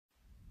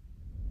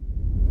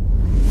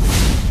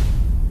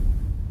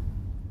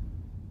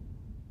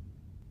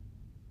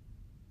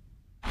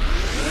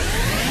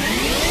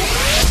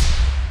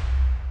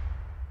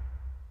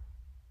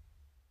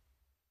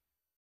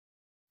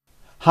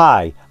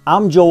Hi,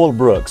 I'm Joel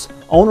Brooks,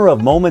 owner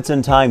of Moments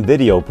in Time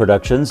Video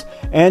Productions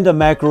and a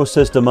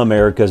MacroSystem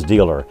America's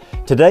dealer.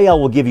 Today I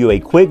will give you a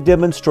quick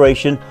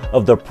demonstration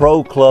of the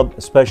Pro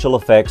Club Special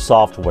Effects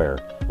software.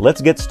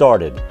 Let's get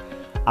started.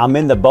 I'm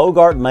in the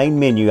Bogart main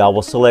menu. I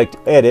will select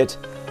Edit.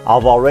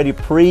 I've already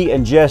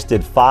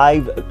pre-ingested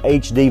 5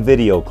 HD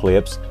video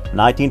clips,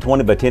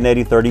 1920 by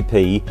 1080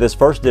 30p. This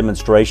first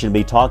demonstration will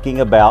be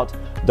talking about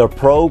the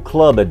Pro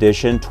Club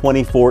Edition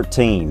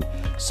 2014.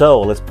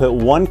 So let's put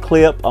one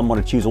clip. I'm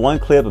going to choose one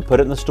clip and put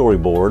it in the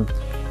storyboard,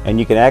 and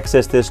you can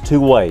access this two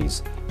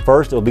ways.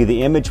 First, it will be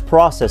the image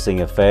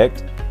processing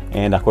effect,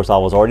 and of course I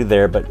was already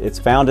there, but it's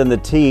found in the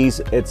T's.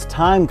 It's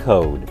time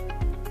code,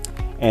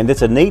 and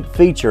it's a neat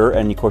feature,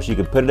 and of course you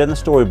can put it in the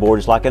storyboard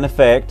just like an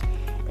effect,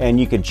 and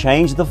you can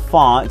change the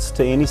fonts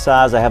to any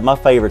size. I have my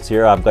favorites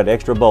here. I've got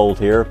extra bold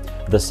here,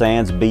 the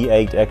Sans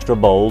B8 extra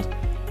bold,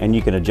 and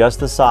you can adjust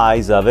the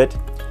size of it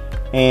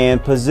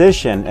and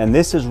position. And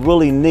this is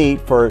really neat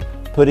for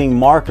putting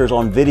markers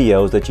on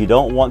videos that you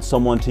don't want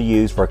someone to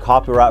use for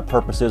copyright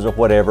purposes or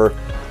whatever.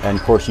 And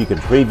of course you can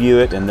preview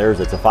it, and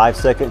it's a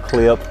 5-second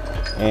clip,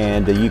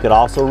 and you could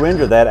also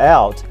render that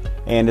out,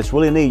 and it's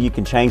really neat. You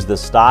can change the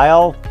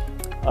style,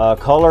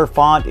 color,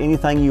 font,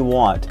 anything you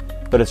want,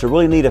 but it's a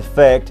really neat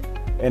effect,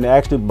 and it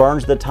actually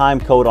burns the time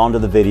code onto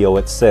the video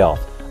itself.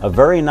 A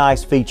very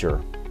nice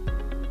feature.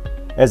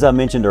 As I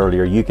mentioned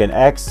earlier, you can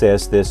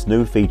access this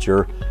new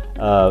feature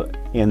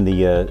in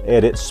the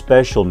Edit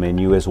Special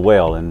menu as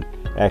well, and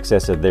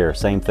access it there.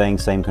 Same thing,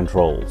 same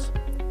controls.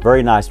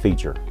 Very nice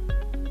feature.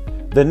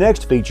 The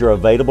next feature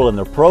available in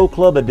the Pro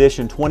Club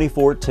Edition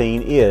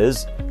 2014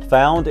 is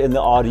found in the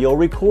Audio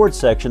Record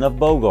section of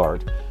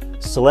Bogart.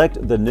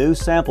 Select the new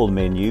sample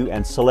menu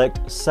and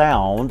select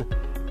Sound,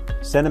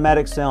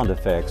 Cinematic Sound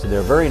Effects.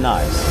 They're very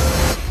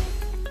nice.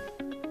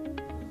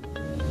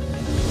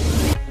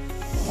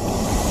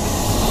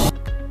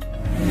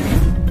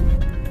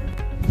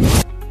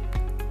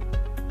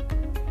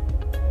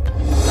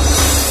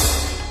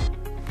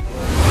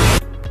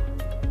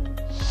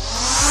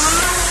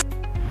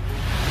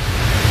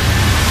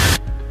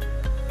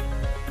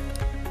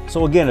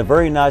 So again, a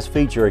very nice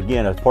feature,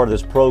 again, as part of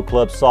this Pro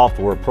Club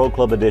software, Pro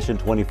Club Edition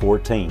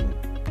 2014.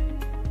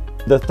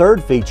 The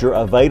third feature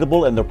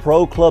available in the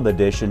Pro Club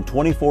Edition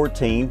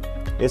 2014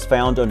 is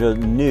found under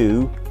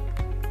New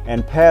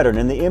and Pattern.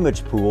 In the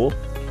image pool,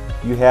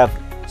 you have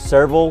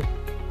several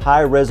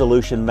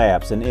high-resolution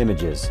maps and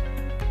images.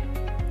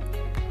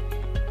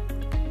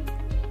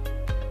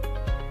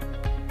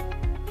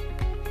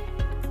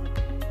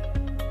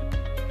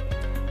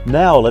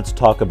 Now let's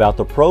talk about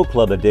the Pro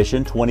Club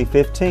Edition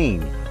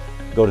 2015.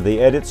 Go to the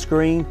Edit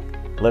screen.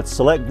 Let's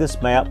select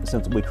this map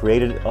since we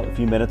created it a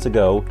few minutes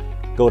ago.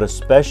 Go to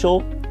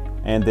Special,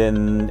 and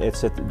then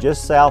it's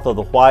just south of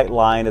the white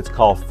line. It's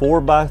called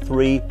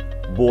 4:3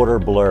 Border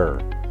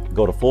Blur.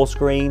 Go to Full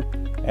Screen,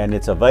 and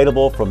it's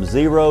available from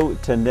 0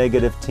 to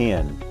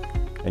 -10.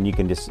 And you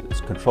can just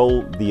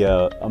control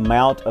the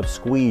amount of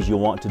squeeze you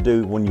want to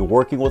do when you're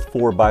working with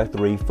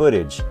 4:3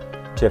 footage.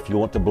 If you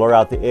want to blur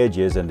out the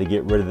edges and to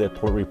get rid of it,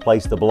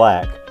 replace the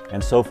black,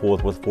 and so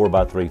forth with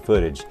 4:3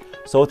 footage.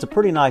 So it's a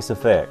pretty nice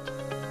effect.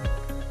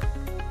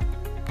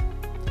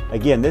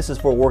 Again, this is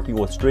for working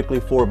with strictly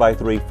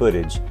 4:3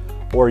 footage,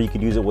 or you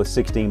could use it with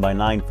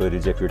 16:9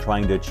 footage if you're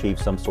trying to achieve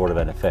some sort of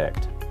an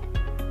effect.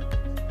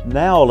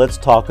 Now let's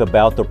talk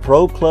about the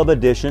Pro Club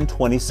Edition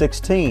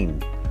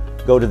 2016.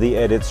 Go to the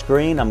Edit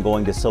screen. I'm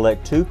going to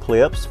select 2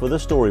 clips for the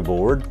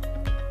storyboard.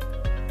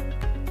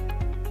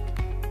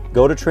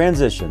 Go to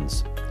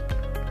Transitions,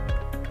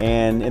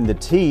 and in the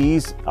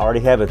T's, I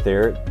already have it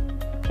there,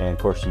 and of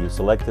course you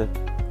select the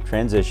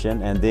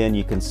transition, and then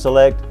you can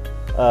select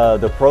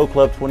the Pro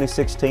Club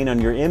 2016 on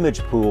your image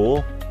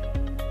pool.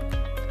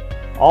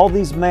 All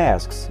these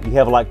masks, you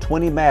have like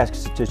 20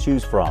 masks to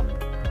choose from,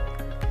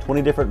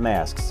 20 different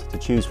masks to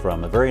choose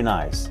from. Very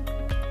nice.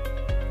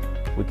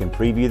 We can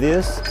preview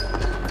this.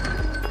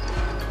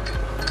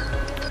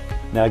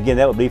 Now again,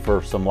 that would be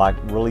for some like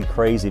really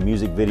crazy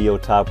music video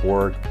type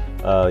work.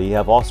 You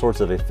have all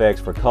sorts of effects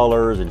for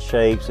colors and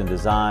shapes and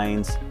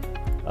designs.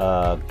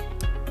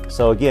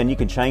 So again, you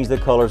can change the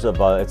colors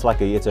of it's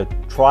a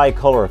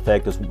tri-color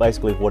effect is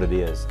basically what it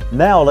is.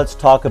 Now let's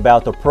talk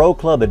about the Pro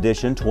Club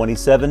Edition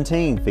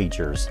 2017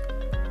 features.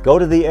 Go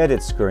to the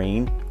Edit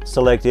screen,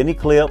 select any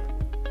clip,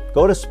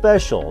 go to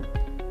Special,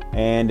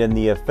 and in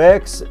the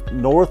effects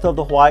north of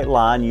the white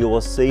line you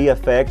will see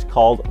effect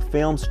called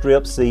Film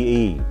Strip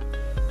CE.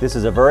 This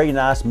is a very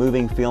nice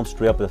moving film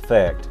strip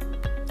effect.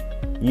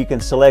 You can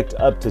select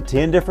up to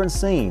 10 different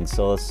scenes.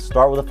 So let's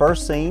start with the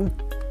first scene,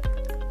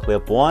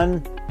 clip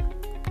 1,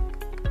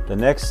 the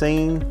next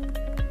scene,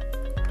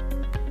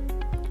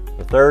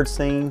 the third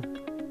scene,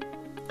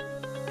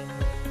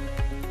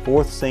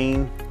 fourth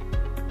scene,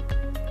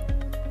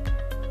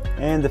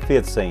 and the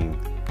fifth scene.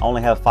 I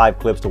only have 5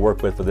 clips to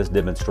work with for this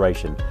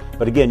demonstration.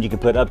 But again, you can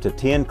put up to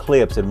 10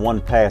 clips in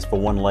one pass for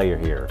one layer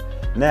here.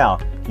 Now,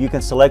 you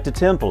can select a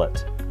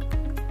template.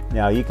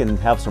 Now you can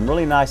have some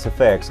really nice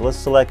effects. Let's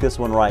select this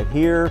one right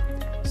here,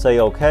 say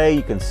OK.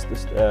 You can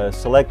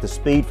select the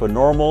speed for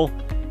normal,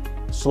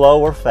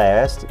 slow, or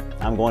fast.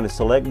 I'm going to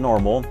select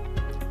normal.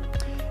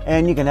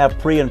 And you can have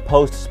pre and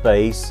post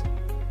space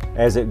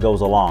as it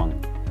goes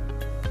along.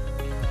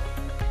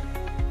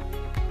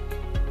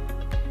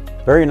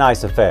 Very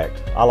nice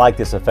effect. I like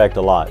this effect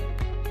a lot.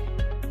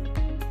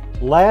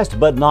 Last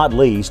but not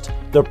least,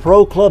 the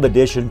Pro Club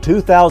Edition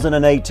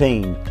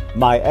 2018,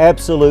 my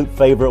absolute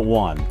favorite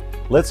one.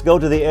 Let's go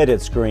to the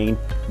edit screen.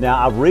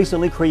 Now, I've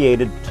recently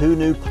created 2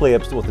 new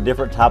clips with the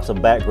different types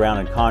of background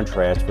and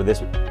contrast for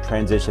this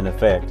transition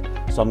effect.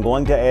 So I'm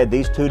going to add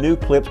these 2 new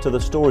clips to the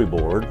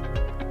storyboard.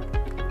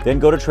 Then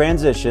go to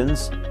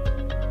transitions,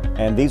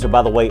 and these are,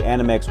 by the way,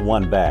 Animex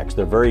 1 backs.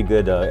 They're very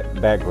good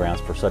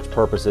backgrounds for such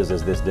purposes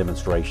as this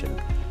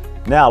demonstration.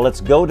 Now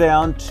let's go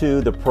down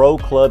to the Pro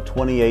Club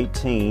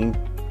 2018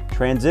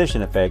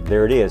 transition effect.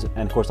 There it is.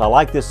 And of course, I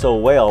like this so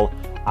well,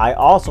 I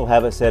also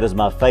have it set as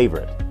my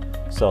favorite.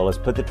 So let's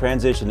put the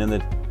transition in the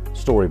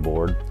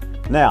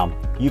storyboard. Now,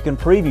 you can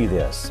preview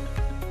this.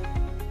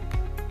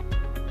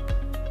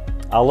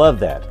 I love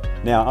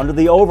that. Now, under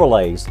the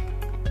overlays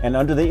and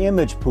under the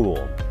image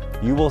pool,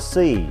 you will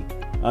see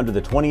under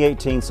the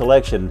 2018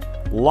 selection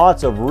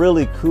lots of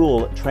really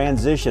cool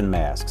transition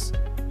masks.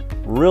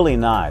 Really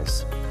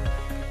nice.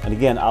 And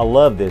again, I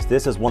love this.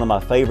 This is one of my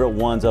favorite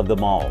ones of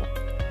them all.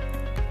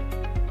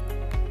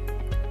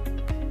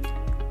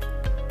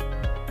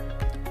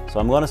 So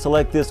I'm going to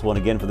select this one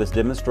again for this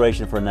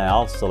demonstration for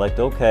now. Select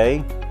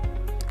OK,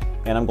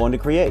 and I'm going to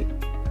create.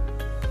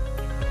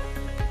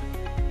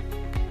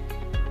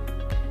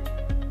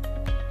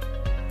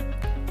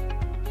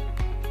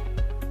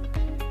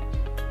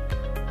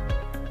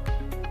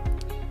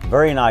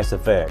 Very nice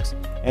effects.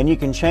 And you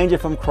can change it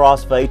from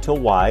crossfade to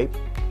white,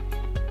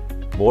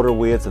 border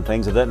widths and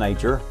things of that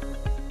nature.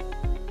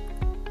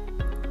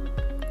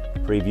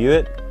 Preview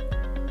it.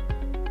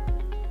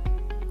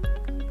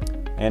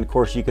 And of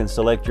course you can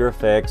select your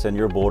effects and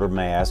your border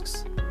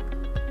masks.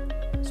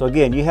 So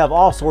again, you have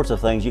all sorts of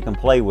things you can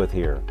play with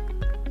here.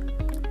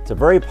 It's a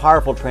very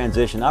powerful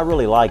transition. I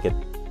really like it.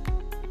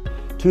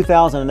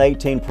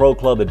 2018 Pro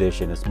Club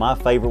Edition. It's my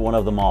favorite one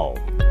of them all.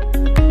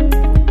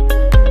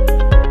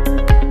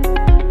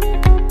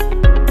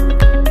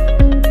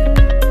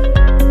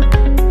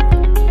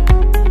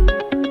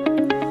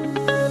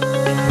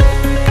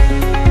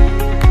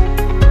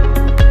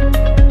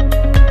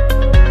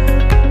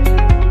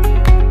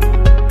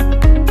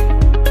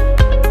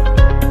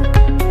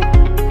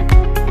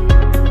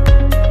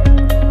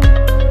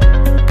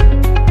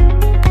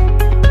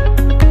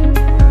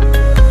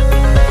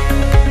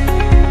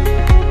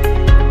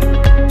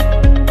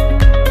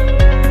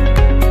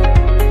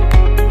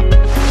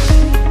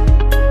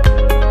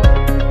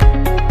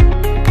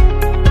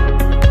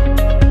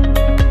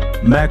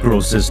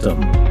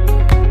 MacroSystem.